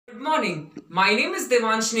morning. My name is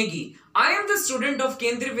Devansh Negi. I am the student of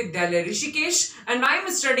Kendriya Vidyalaya Rishikesh and I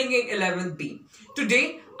am studying in 11th B.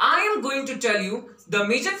 Today, I am going to tell you the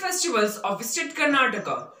major festivals of state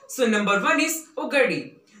Karnataka. So, number 1 is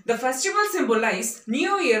Ugadi. The festival symbolizes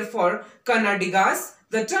New Year for Kannadigas.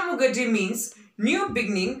 The term Ugadi means new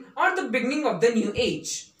beginning or the beginning of the new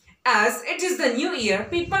age. As it is the new year,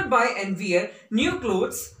 people buy and wear new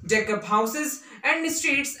clothes, deck up houses and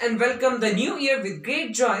streets and welcome the new year with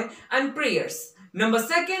great joy and prayers. Number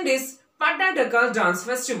 2 is Pattadakal Dance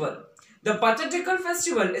Festival. The Pattadakal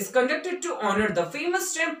Festival is conducted to honor the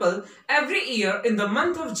famous temple every year in the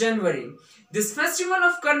month of January. This festival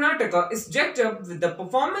of Karnataka is decked up with the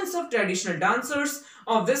performance of traditional dancers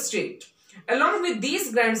of the state. Along with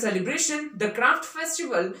these grand celebrations, the craft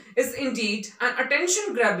festival is indeed an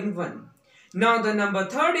attention-grabbing one. Now the number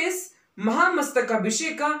 3 is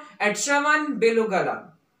Mahamastakabhisheka at Shravan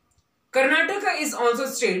Belogala. Karnataka is also a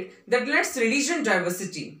state that lets religion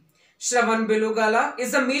diversity. Shravan Belogala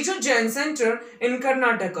is a major Jain center in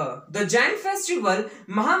Karnataka. The Jain festival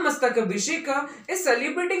Mahamastakabhisheka is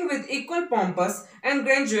celebrating with equal pompous and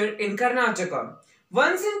grandeur in Karnataka.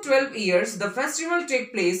 Once in 12 years, the festival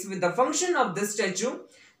takes place with the function of the statue.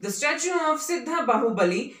 The statue of Siddha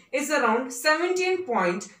Bahubali is around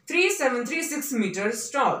 17.3736 meters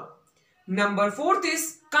tall. Number 4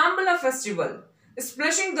 is Kambala Festival.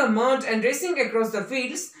 Splashing the mud and racing across the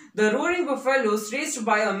fields, the roaring buffaloes raised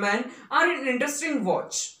by a man are an interesting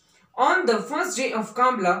watch. On the first day of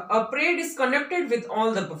Kambala, a parade is conducted with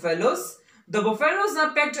all the buffaloes. The buffaloes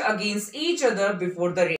are pegged against each other before the race.